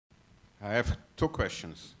I have two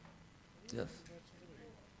questions. Yes.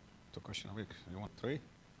 Two questions a week. You want three?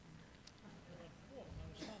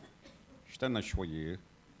 Stell for you.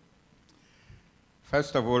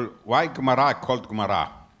 First of all, why Gemara called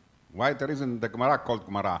Gemara? Why there isn't the Gemara called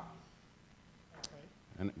Gemara?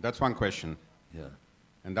 And that's one question. Yeah.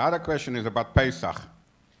 And the other question is about Pesach.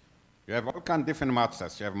 You have all kinds of different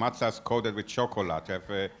matzahs. You have matzahs coated with chocolate. You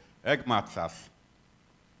have egg matzahs.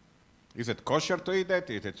 Is it kosher to eat it?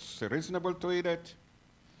 Is it reasonable to eat it?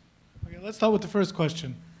 Okay, let's start with the first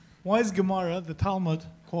question. Why is Gemara, the Talmud,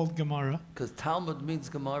 called Gemara? Because Talmud means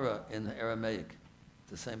Gemara in Aramaic.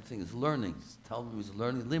 The same thing as learning. Talmud means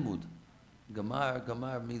learning, limud.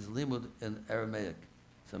 Gemara means limud in Aramaic.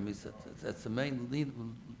 So it means that's the main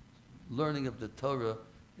learning of the Torah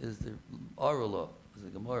is the oral law. It was the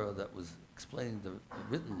Gemara that was explaining the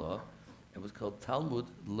written law. It was called Talmud,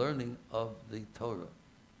 learning of the Torah.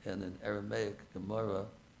 And in Aramaic, Gemara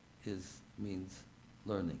means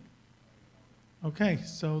learning. Okay,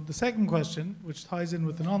 so the second question, which ties in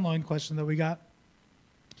with an online question that we got,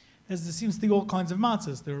 is there seems to be all kinds of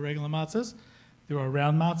matzahs. There are regular matzahs, there are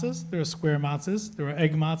round matzahs, there are square matzahs, there are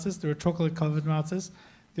egg matzahs, there are chocolate-covered matzahs,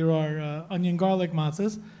 there are onion garlic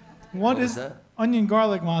matzahs. What is that? Onion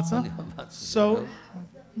garlic matzah. So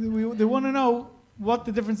they want to know what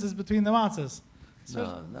the difference is between the matzahs.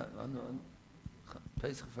 So no.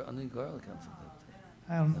 Pesach for onion garlic.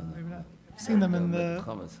 I don't know. Maybe not. I've seen them in the...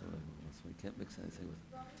 Hummus, we can't mix anything with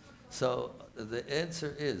it. So the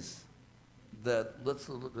answer is that, let's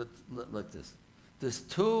look at it like this. There's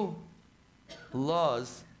two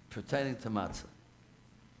laws pertaining to matzah.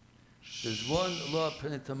 There's one law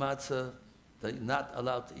pertaining to matzah that you're not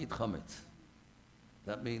allowed to eat chametz.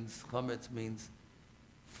 That means, chametz means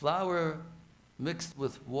flour mixed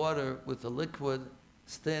with water with a liquid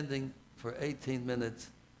standing for 18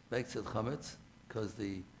 minutes makes it chametz, because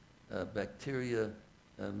the bacteria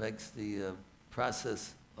makes the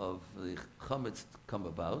process of the chametz come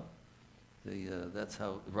about. That's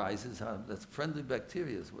how it rises. That's friendly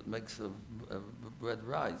bacteria is what makes bread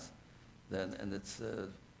rise. Then and it's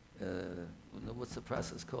what's the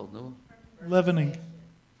process called? No. Leavening,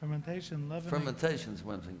 fermentation, leavening. Fermentation is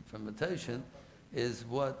one thing. Fermentation is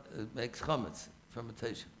what makes chametz.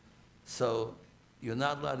 Fermentation. So you're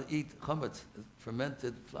not allowed to eat chametz,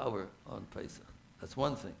 fermented flour, on Pesach. That's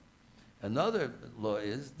one thing. Another law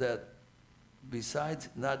is that besides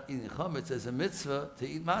not eating chametz, there's a mitzvah to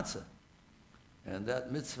eat matzah. And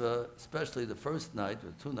that mitzvah, especially the first night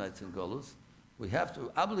or 2 nights in Golus, we have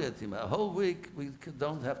to obligate him. A whole week we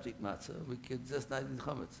don't have to eat matzah. We can just not eat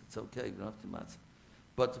chametz. It's okay. We don't have to eat matzah.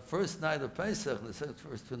 But the first night of Pesach, the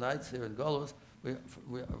first 2 nights here in Golus,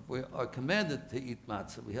 we are commanded to eat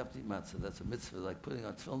matzah. We have to eat matzah. That's a mitzvah, like putting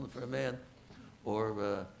on tefillin for a man,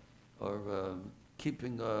 or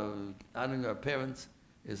keeping, honoring our parents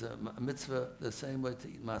is a mitzvah. The same way to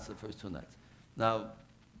eat matzah the first 2 nights. Now,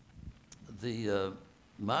 the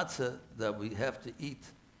matzah that we have to eat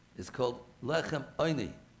is called lechem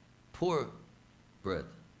oini, poor bread.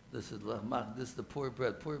 This is the poor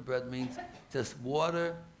bread. Poor bread means just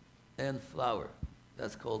water and flour.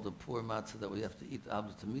 That's called the poor matzah that we have to eat.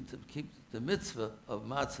 To keep the mitzvah of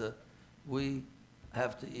matzah, we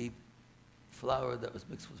have to eat flour that was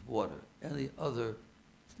mixed with water. Any other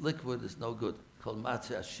liquid is no good. It's called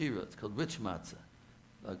matzah ashira. It's called rich matzah.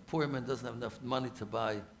 Like poor man doesn't have enough money to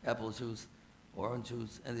buy apple juice, orange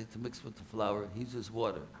juice, anything to mix with the flour. He uses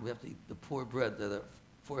water. We have to eat the poor bread that our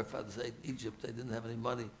forefathers ate in Egypt. They didn't have any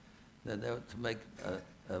money. Then to make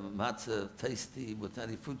matzah tasty with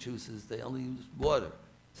any fruit juices, they only used water.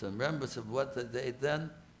 So in remembrance of what they ate then,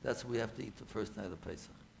 that's what we have to eat the first night of Pesach.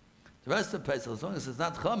 The rest of Pesach, as long as it's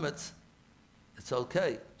not chametz, it's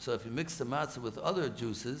okay. So if you mix the matzah with other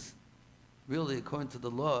juices, really, according to the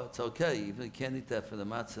law, it's okay. Even you can't eat that for the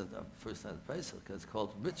matzah the first night of Pesach, because it's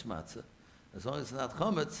called rich matzah. As long as it's not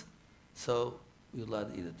chametz, so you're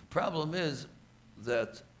allowed to eat it. The problem is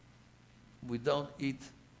that we don't eat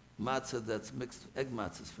matzah that's mixed egg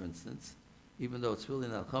matzahs, for instance, even though it's really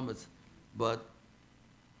not chametz, but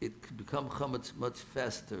it could become chametz much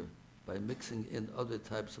faster by mixing in other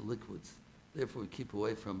types of liquids. Therefore, we keep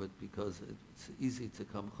away from it because it's easy to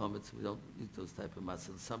come chametz. We don't eat those type of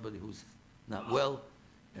matzahs. Somebody who's not well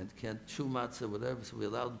and can't chew matzah, whatever, so we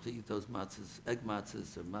allow them to eat those matzahs, egg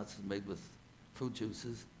matzahs, or matzahs made with fruit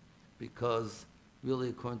juices, because really,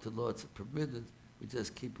 according to law, it's permitted. We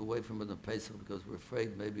just keep away from it in Pesach because we're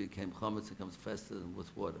afraid maybe it came chametz, it comes faster than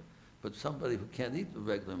with water. But somebody who can't eat the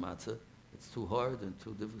regular matzah, it's too hard and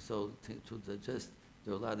too difficult to digest,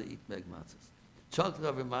 they're allowed to eat egg matzahs.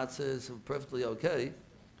 Chocolate-covered matzah is perfectly okay,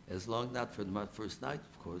 as long not for the first night,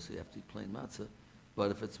 of course, you have to eat plain matzah, But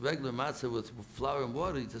if it's regular matzah with flour and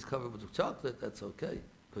water, you just cover it with chocolate, that's okay.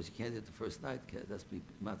 Because you can't eat it the first night. It has to be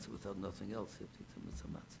matzah without nothing else. You have to eat the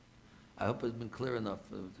matzah. I hope it's been clear enough.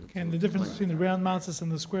 Okay, and the difference between the round matzahs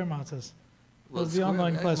and the square matzahs? Well, Was the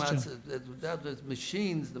online question. Matzah,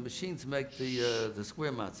 the machines make the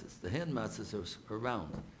square matzahs. The hand matzahs are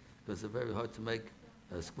round because they're very hard to make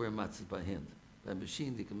square matzahs by hand. By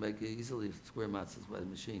machine, you can make easily square matzahs by the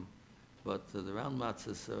machine. But the round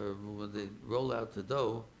matzahs are, when they roll out the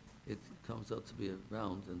dough, it comes out to be a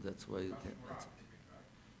round, and that's why you can't.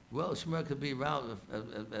 Well, shmura could be round,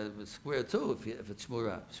 square too, if it's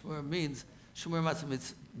shmura. Shmura matzah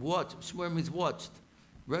means watch. Shmura means watched.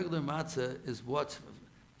 Regular matzah is watched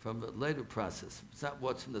from a later process. It's not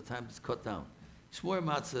watched from the time it's cut down. Shmura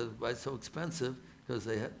matzah, why it's so expensive? Because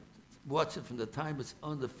they watch it from the time it's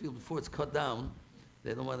on the field before it's cut down.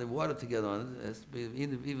 They don't want the water to get on it. It has to be,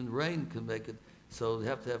 even rain can make it. So they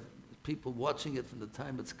have to have people watching it from the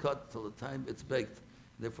time it's cut till the time it's baked.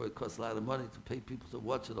 Therefore, it costs a lot of money to pay people to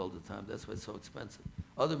watch it all the time. That's why it's so expensive.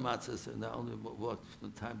 Other matzahs are not only watched from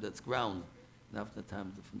the time that's ground, not from the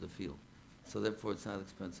time from the field. So therefore, it's not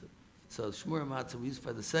expensive. So shmura matzah we use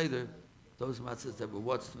for the Seder, those matzahs that were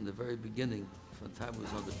watched from the very beginning, from the time it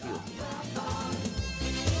was on the field.